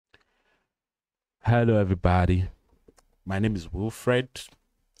Hello, everybody. My name is Wilfred,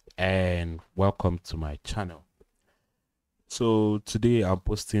 and welcome to my channel. So, today I'm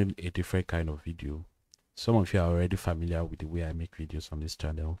posting a different kind of video. Some of you are already familiar with the way I make videos on this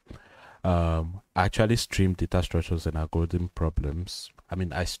channel. I actually stream data structures and algorithm problems.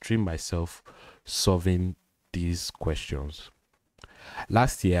 I stream myself solving these questions.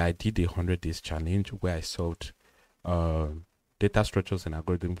 Last year, I did a 100 days challenge where I solved uh, data structures and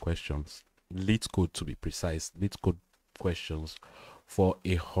algorithm questions, Leetcode to be precise, Leetcode questions for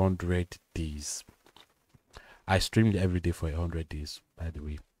 100 days. I streamed every day for 100 days, by the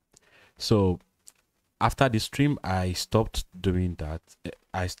way. So after the stream, I stopped doing that.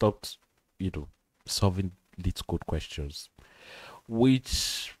 I stopped, solving Leetcode questions,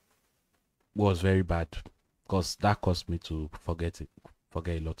 which was very bad because that caused me to forget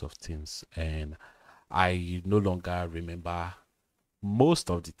a lot of things, and I no longer remember most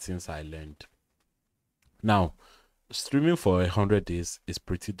of the things I learned. Now, streaming for 100 days is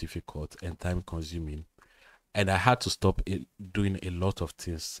pretty difficult and time consuming, and I had to stop doing a lot of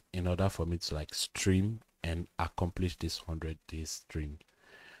things in order for me to like stream and accomplish this 100 days stream.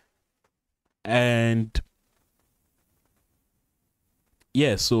 And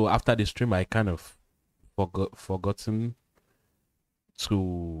yeah, so after the stream, I kind of forgotten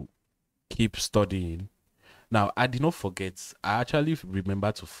to keep studying. Now, I did not forget. I actually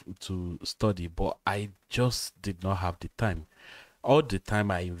remember to study, but I just did not have the time. All the time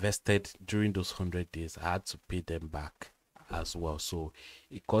I invested during those 100 days, I had to pay them back as well. So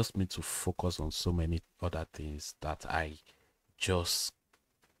it caused me to focus on so many other things that I just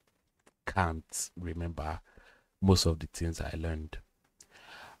can't remember most of the things I learned.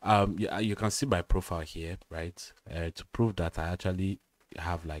 Yeah, you can see my profile here, right? To prove that I actually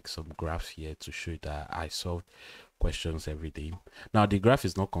have like some graphs here to show that I solved questions every day. Now the graph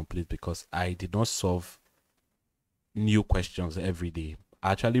is not complete because I did not solve new questions every day.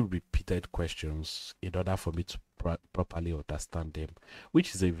 I actually repeated questions in order for me to properly understand them,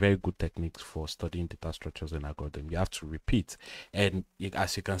 which is a very good technique for studying data structures and algorithms. You have to repeat, and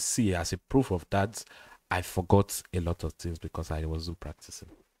as you can see, as a proof of that, I forgot a lot of things because I wasn't practicing.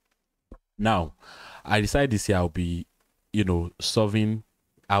 Now, I decided this year I'll be, solving.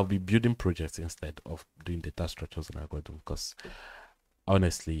 I'll be building projects instead of doing data structures and algorithms because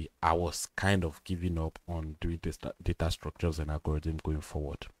honestly, I was kind of giving up on doing this data structures and algorithm going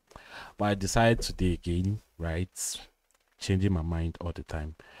forward. But I decided today again, right? Changing my mind all the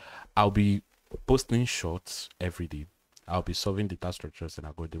time. I'll be posting shorts every day. I'll be solving data structures and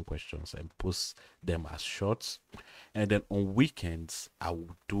algorithm questions and post them as shorts. And then on weekends, I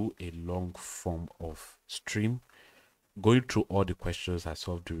will do a long form of stream, going through all the questions I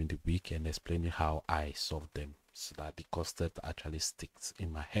solved during the week and explaining how I solved them so that the concept actually sticks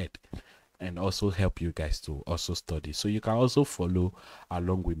in my head, and also help you guys to also study. So you can also follow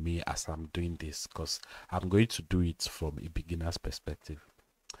along with me as I'm doing this because I'm going to do it from a beginner's perspective.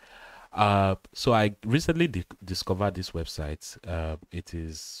 So I recently discovered this website. It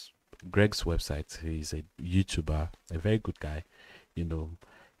is Greg's website. He's a YouTuber, a very good guy. You know,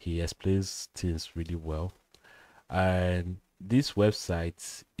 he explains things really well, and this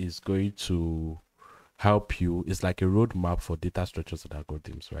website is going to help you. It's like a roadmap for data structures and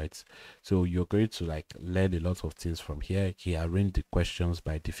algorithms, right? So you're going to like learn a lot of things from here. He arranged the questions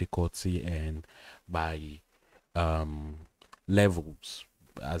by difficulty and by um levels,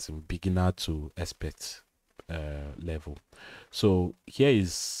 as in beginner to expert level. So here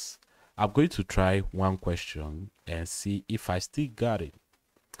is, I'm going to try one question and see if I still got it.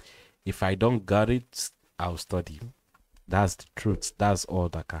 If I don't got it, I'll study. That's the truth. That's all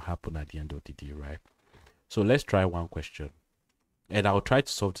that can happen at the end of the day, right? So let's try one question, and I'll try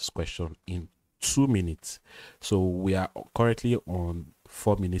to solve this question in 2 minutes. So we are currently on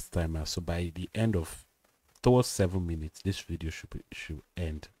 4 minutes timer. So by the end of towards 7 minutes, this video should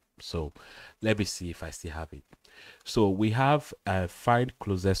end. So let me see if I still have it. So we have find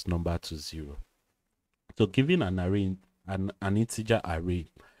closest number to 0. So given an array, an integer array,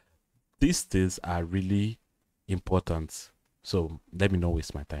 these things are really important. So let me not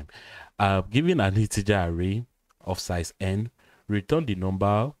waste my time. Given an integer array of size n, return the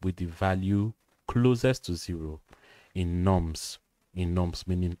number with the value closest to 0 in nums. In nums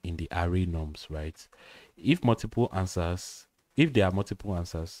meaning in the array nums, right? If there are multiple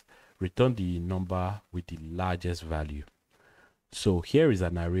answers, return the number with the largest value. So here is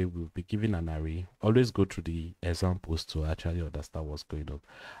an array. We'll be given an array. Always go through the examples to actually understand what's going on.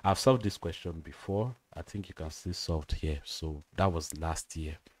 I've solved this question before. I think you can see solved here. So that was last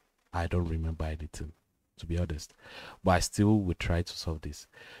year. I don't remember anything, to be honest, but I still will try to solve this.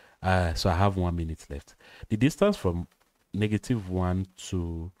 So I have 1 minute left. The distance from -1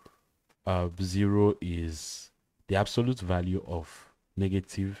 to 0 is the absolute value of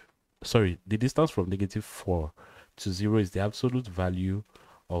the distance from -4 to 0 is the absolute value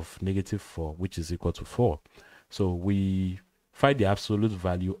of -4, which is equal to 4. So we find the absolute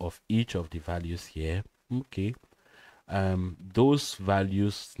value of each of the values here. Okay. Those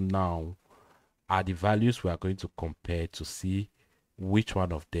values now are the values we are going to compare to see which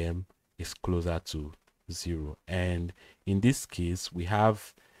one of them is closer to 0. And in this case, we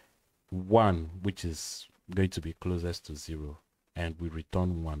have 1, which is going to be closest to 0, and we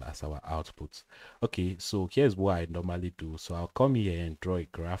return 1 as our output. Okay, so here's what I normally do. So I'll come here and draw a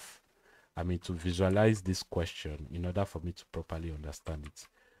graph, to visualize this question in order for me to properly understand it.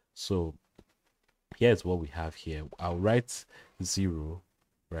 So here's what we have here. I'll write 0,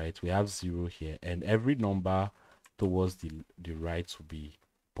 right? We have 0 here, and every number towards the right will be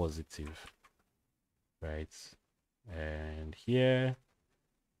positive, right? And here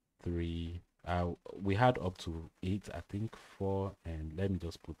 3, we had up to 8, I think 4, and let me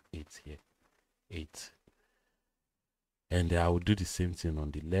just put 8 here, 8. And I will do the same thing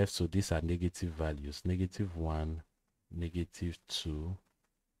on the left. So these are negative values: -1, -2,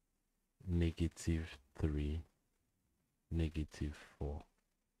 -3, -4.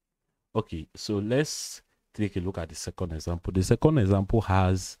 Okay, so let's take a look at the second example. The second example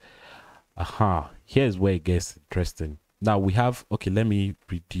has here's where it gets interesting. Now we have, okay, let me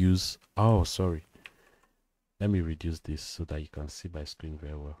reduce, let me reduce this so that you can see my screen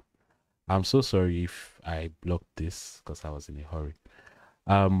very well. I'm so sorry if I blocked this because I was in a hurry.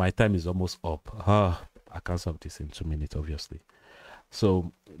 My time is almost up. I can't solve this in 2 minutes, obviously.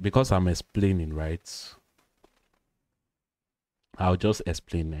 So because I'm explaining, right, I'll just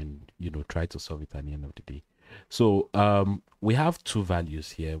explain and try to solve it at the end of the day. So we have two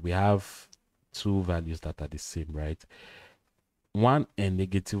values here. We have two values that are the same, right? 1 and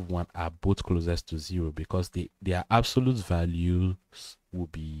 -1 are both closest to 0 because their absolute values will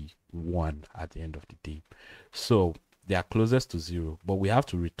be 1 at the end of the day. So they are closest to 0, but we have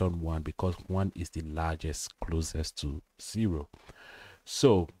to return 1 because 1 is the largest closest to 0.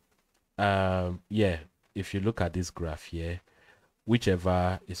 So yeah, if you look at this graph here,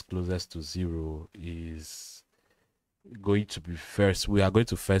 whichever is closest to 0 is going to be first. We are going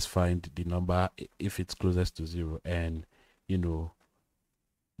to first find the number if it's closest to 0, and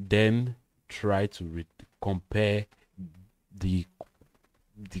then try to compare the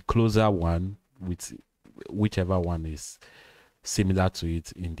closer one with whichever one is similar to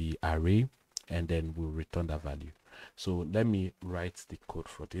it in the array, and then we'll return that value. So let me write the code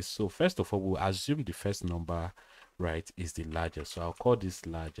for this. So first of all, we'll assume the first number, right, is the largest. So I'll call this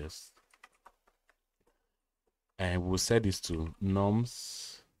largest, and we'll set this to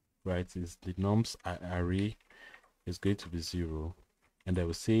nums, right? Is the nums array is going to be 0, and I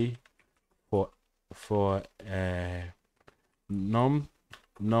will say for num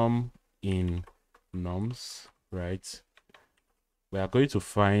in nums, right, we are going to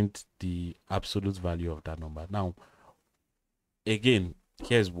find the absolute value of that number. Now again,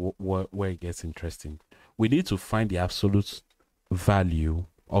 here's where it gets interesting. We need to find the absolute value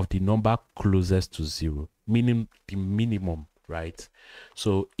of the number closest to 0, meaning the minimum, right?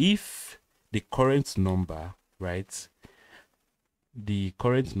 So if the current number, right, the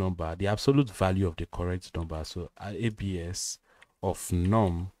absolute value of the current number, so ABS of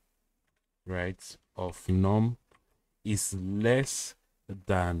num, right, of num is less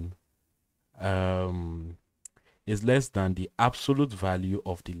than the absolute value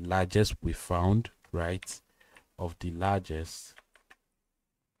of the largest we found, right, of the largest,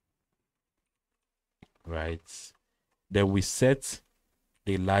 right, then we set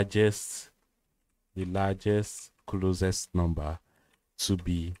the largest closest number to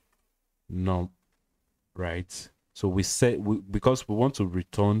be num, right? So we set, because we want to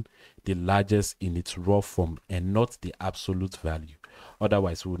return the largest in its raw form and not the absolute value.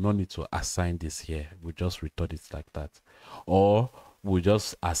 Otherwise, we will not need to assign this here. We just return it like that. Or we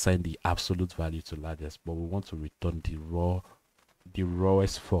just assign the absolute value to largest, but we want to return the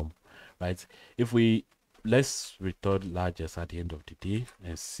rawest form, right? Let's return largest at the end of the day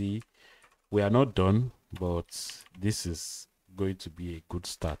and see. We are not done, but this is going to be a good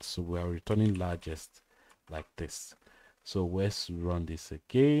start. So we are returning largest like this. So let's run this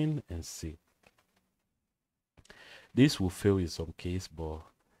again and see. This will fail in some case, but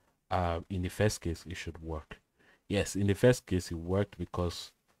in the first case it should work. Yes, in the first case it worked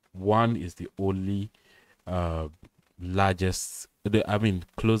because 1 is the only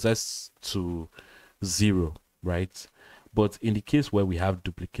closest to 0, right? But in the case where we have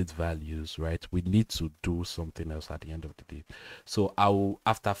duplicate values, right, we need to do something else at the end of the day. So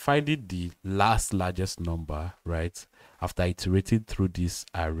after finding the last largest number, right, after iterating through this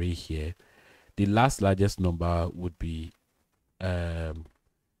array here, the last largest number would be 1,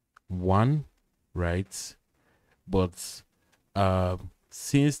 right? But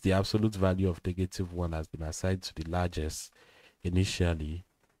since the absolute value of -1 has been assigned to the largest initially,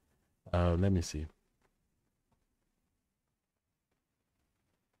 let me see.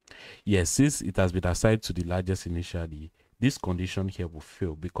 Yes, since it has been assigned to the largest initially, this condition here will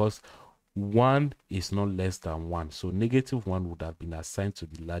fail because 1 is not less than 1. So -1 would have been assigned to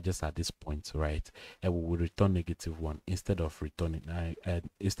the largest at this point, right? And we will return -1 instead of returning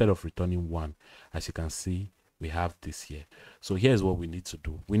 1. As you can see, we have this here. So here's what we need to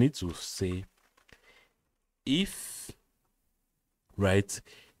do. We need to say if, right,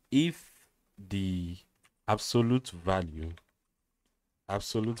 if the absolute value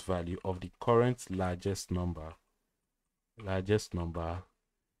of the current largest number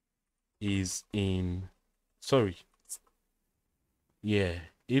is in,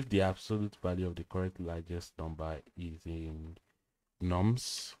 if the absolute value of the current largest number is in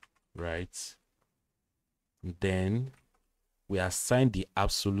nums, right, then we assign the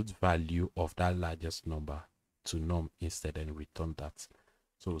absolute value of that largest number to num instead and return that.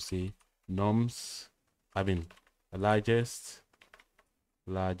 So we'll say nums,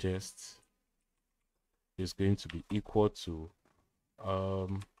 largest is going to be equal to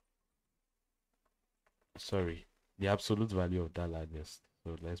the absolute value of that largest.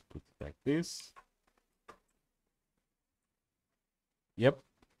 So let's put it like this. Yep,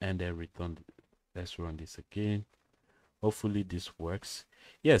 and then return. Let's run this again. Hopefully this works.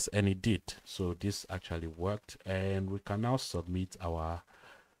 Yes, and it did. So this actually worked, and we can now submit our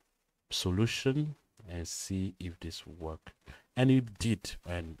solution and see if this worked. And it did,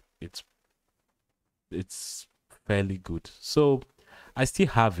 and it's fairly good. So I still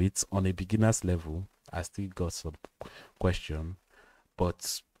have it on a beginner's level. I still got some question,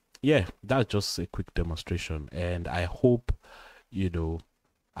 but yeah, that's just a quick demonstration, and I hope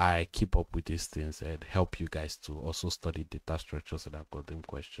I keep up with these things and help you guys to also study data structures and algorithm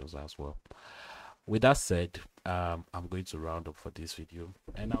questions as well. With that said, I'm going to round up for this video,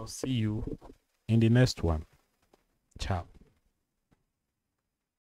 and I'll see you in the next one. Ciao.